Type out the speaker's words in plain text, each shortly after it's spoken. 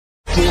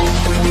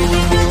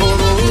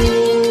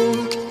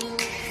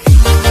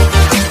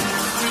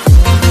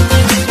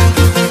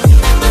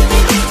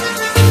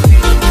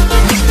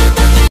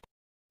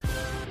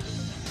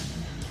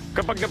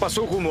Kapag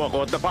napasuko mo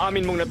ako at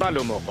napaamin mong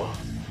natalo mo ako,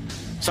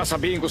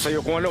 sasabihin ko sa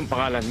iyo kung anong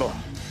pangalan mo.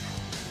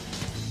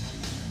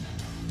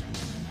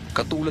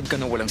 Katulad ka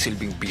na walang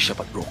silbing bishop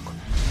at rook.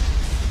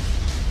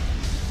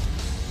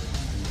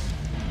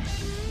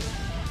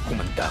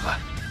 Kumanda ka.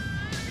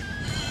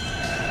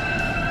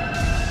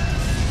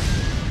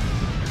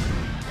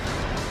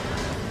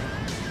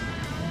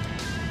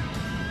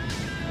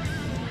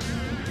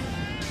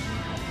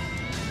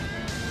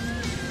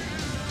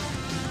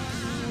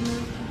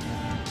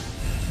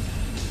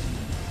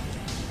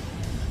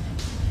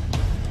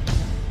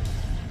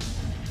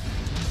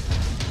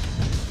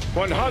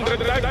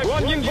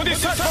 Guanyin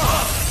Bodhisattva!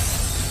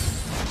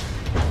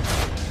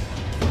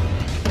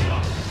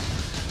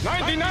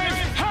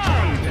 99th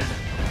hand!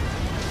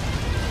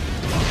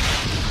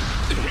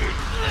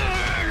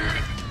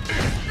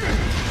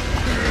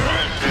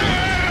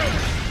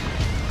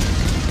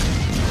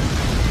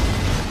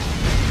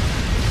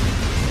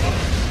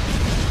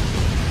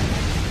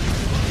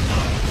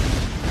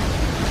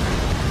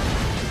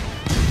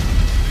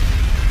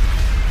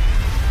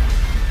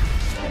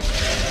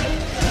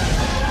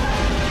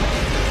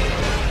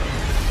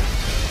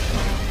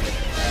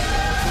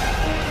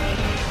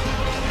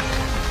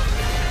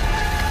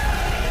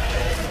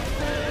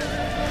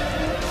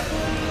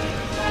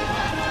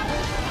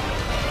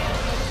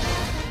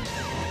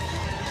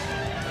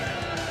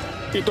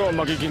 Ito ang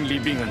magiging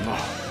libingan mo.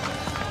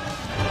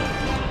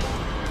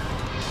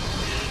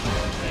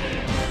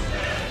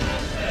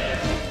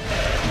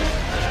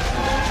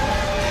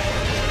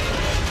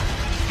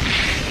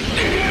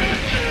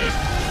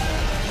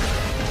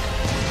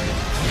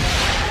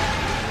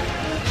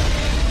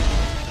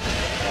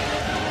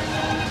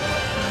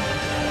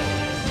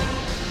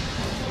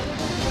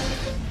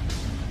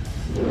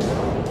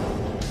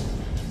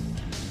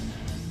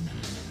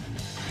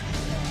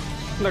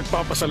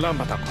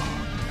 Nagpapasalamat ako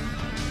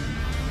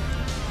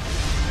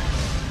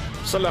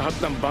sa lahat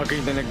ng bagay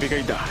na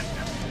nagbigay daan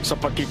sa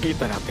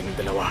pagkikita nating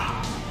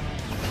dalawa.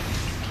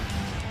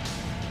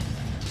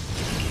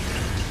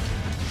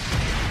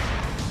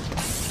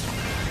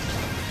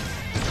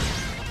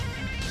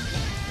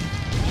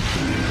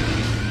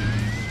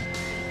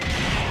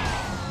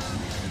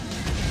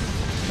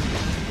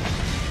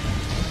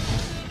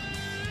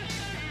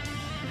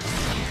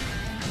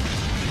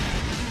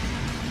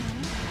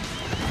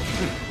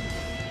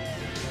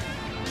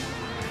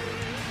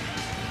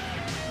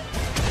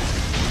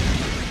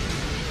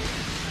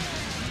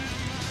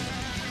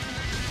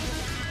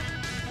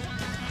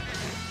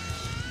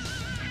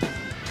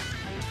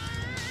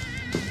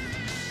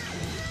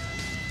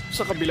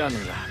 Sa kabila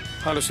ng lahat,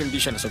 halos hindi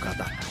siya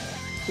nasugatan.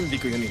 Hindi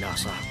ko yun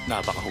inasa.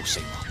 Napakahusay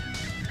mo.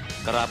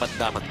 Karapat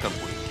dapat kang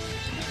buhay.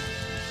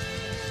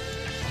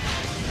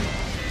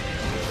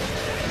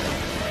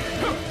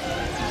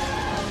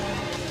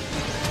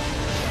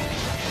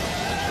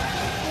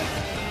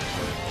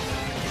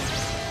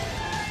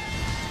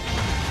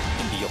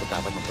 Hindi ako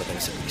dapat magpadala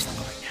sa bilis ng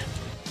kamay niya.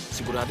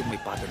 Siguradong may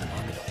pattern ng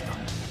mga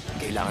dalawang ito.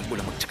 Kailangan ko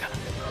lang magtsaga.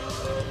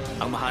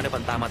 Ang mahanap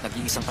ang tama at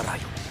nag-iisang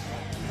parayo.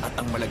 At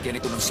ang malagyan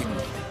ito ng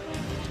sinunod.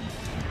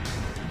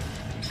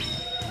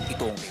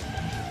 Ito ang ngayon.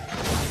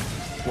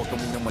 Huwag ka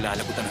munang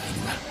malalagutan ng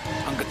hininga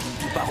hanggat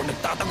hindi pa ako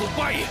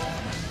nagtatagumpay!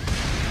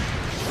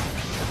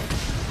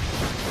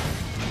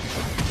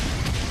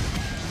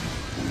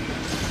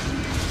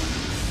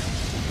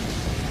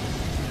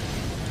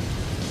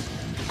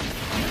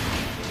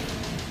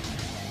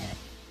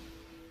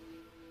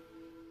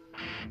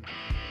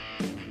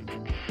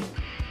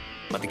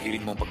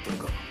 Patigilin mo ang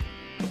pagtulog ko.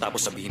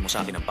 Tapos sabihin mo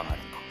sa akin ang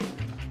pangalan ko.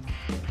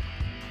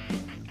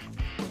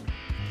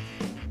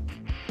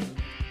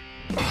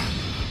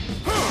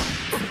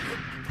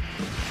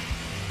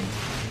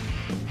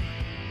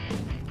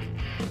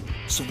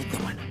 Sunod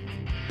naman,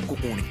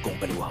 kukunin ko ang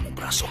kaliwa mong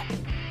braso.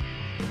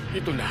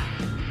 Ito na.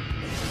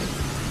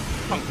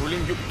 Ang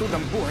huling yugto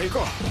ng buhay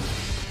ko.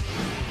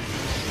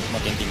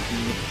 Matinding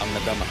init ang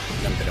nadama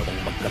ng dalawang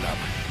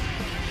magkalaban.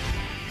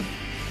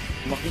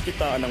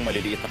 Makikitaan ng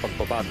maliliit na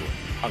pagbabago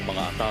ang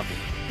mga atake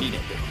ni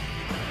Netero.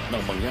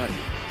 Nang mangyari,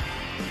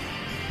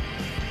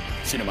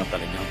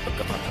 sinamantala niya ang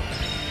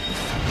pagkakataon.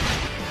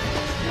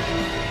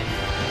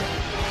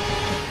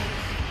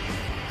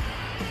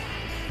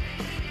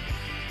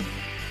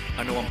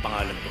 Ano ang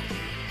pangalan ko?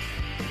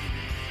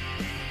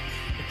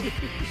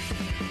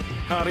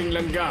 Haring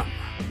Langgam.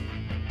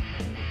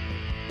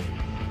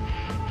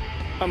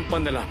 Ang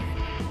panalangin,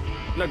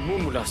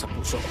 nagmumula sa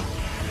puso.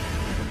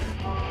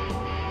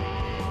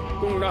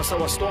 Kung nasa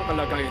wasto ang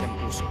kalagayan ng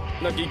puso,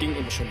 nagiging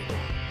emosyon ito.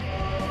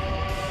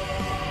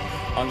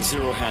 Ang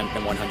zero hand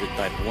ng 100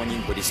 type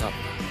Guanyin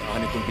Bodhisattva,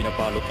 saan itong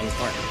pinapalot ang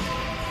farm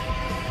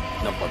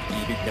ng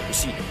pag-ibig na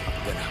busino at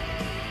ganap.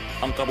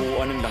 Ang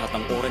kabuuan ng lahat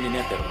ng aura ni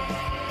Netero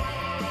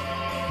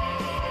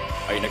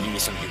ay naging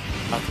isang yun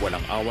at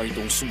walang awa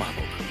itong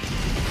sumabog.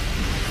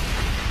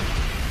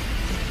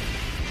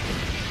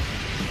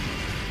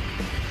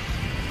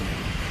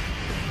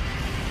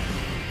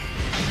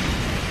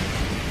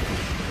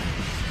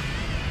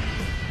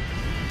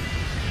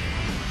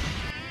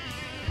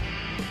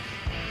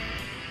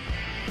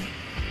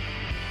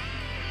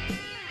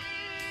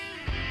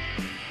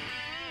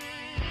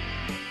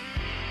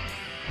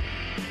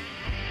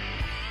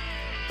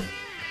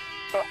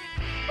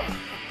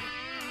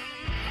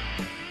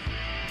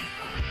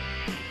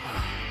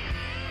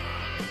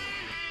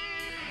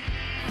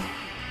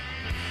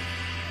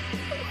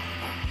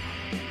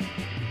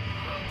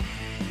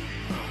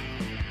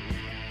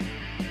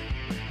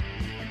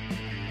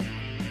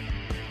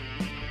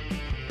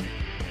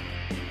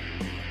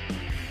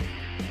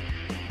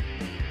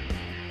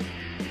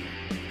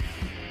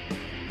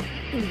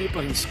 Hindi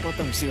pa rin spot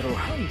ang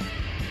zerohan.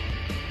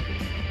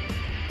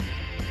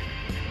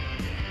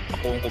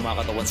 Ako ang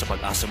kumakatawan sa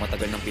pag-asa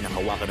matagal ng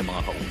pinanghawakan ng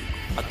mga kauri.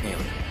 At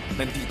ngayon,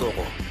 nandito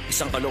ako,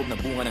 isang kaloob na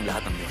bunga ng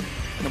lahat ng yun,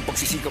 ng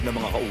pagsisikap ng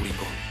mga kauri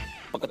ko.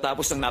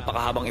 Pagkatapos ng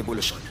napakahabang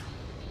ebolusyon,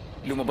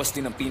 lumabas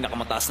din ang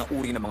pinakamataas na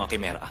uri ng mga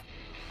kimera.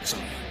 So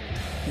ngayon,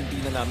 hindi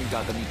na namin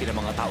gagamitin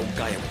ang mga taong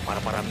kaya mo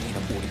para paramihin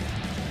ang uri mo.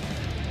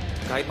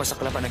 Kahit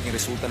masaklap ang naging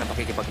resulta ng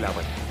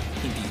pakikipaglaban,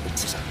 hindi ito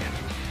masasakyan.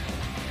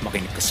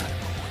 Makinig ka sana,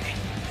 Mabuti.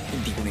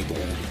 Hindi ko na ito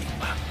uulitin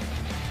pa.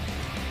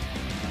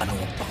 Ano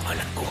ang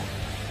pangalan ko?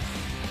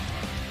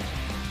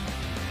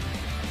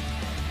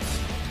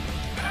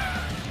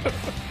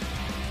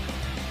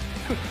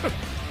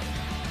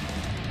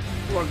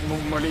 Huwag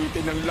mong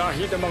maliitin ang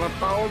lahi ng mga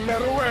tao,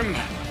 Meruem!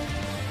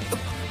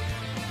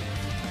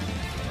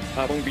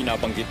 Habang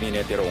binabanggit ni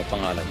Netero ang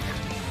pangalan niya,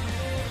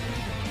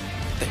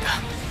 Teka,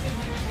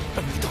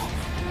 ano ito?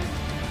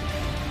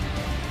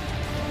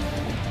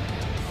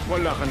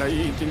 Wala ka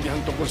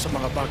naiintindihan tungkol sa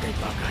mga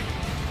bagay-bagay.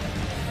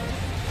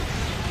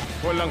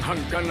 Walang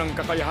hanggan ng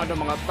kakayahan ng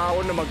mga tao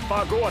na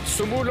magbago at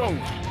sumulong.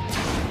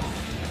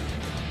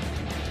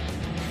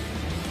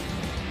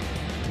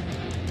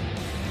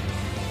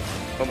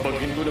 Ang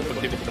paghinto ng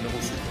pagtibok ng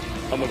puso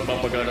ang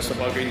magpapagana sa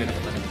bagay na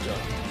nakatanim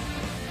dyan.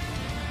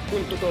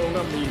 Kung totoo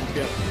nga may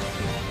impyerno,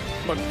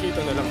 magkita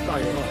na lang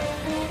tayo ron.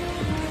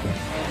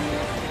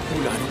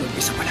 Mula nung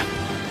umpisa pa lang.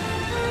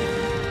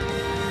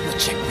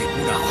 Na-checkmate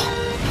muna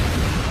ako.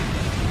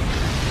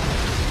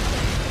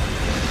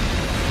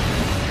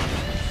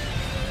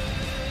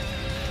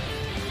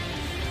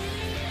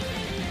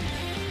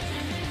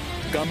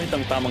 gamit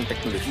ang tamang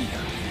teknolohiya,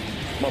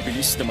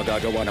 mabilis na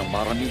magagawa ng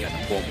maramihan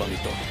ang bombang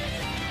ito.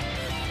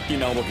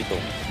 Tinawag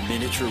itong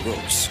miniature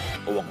rose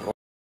o ang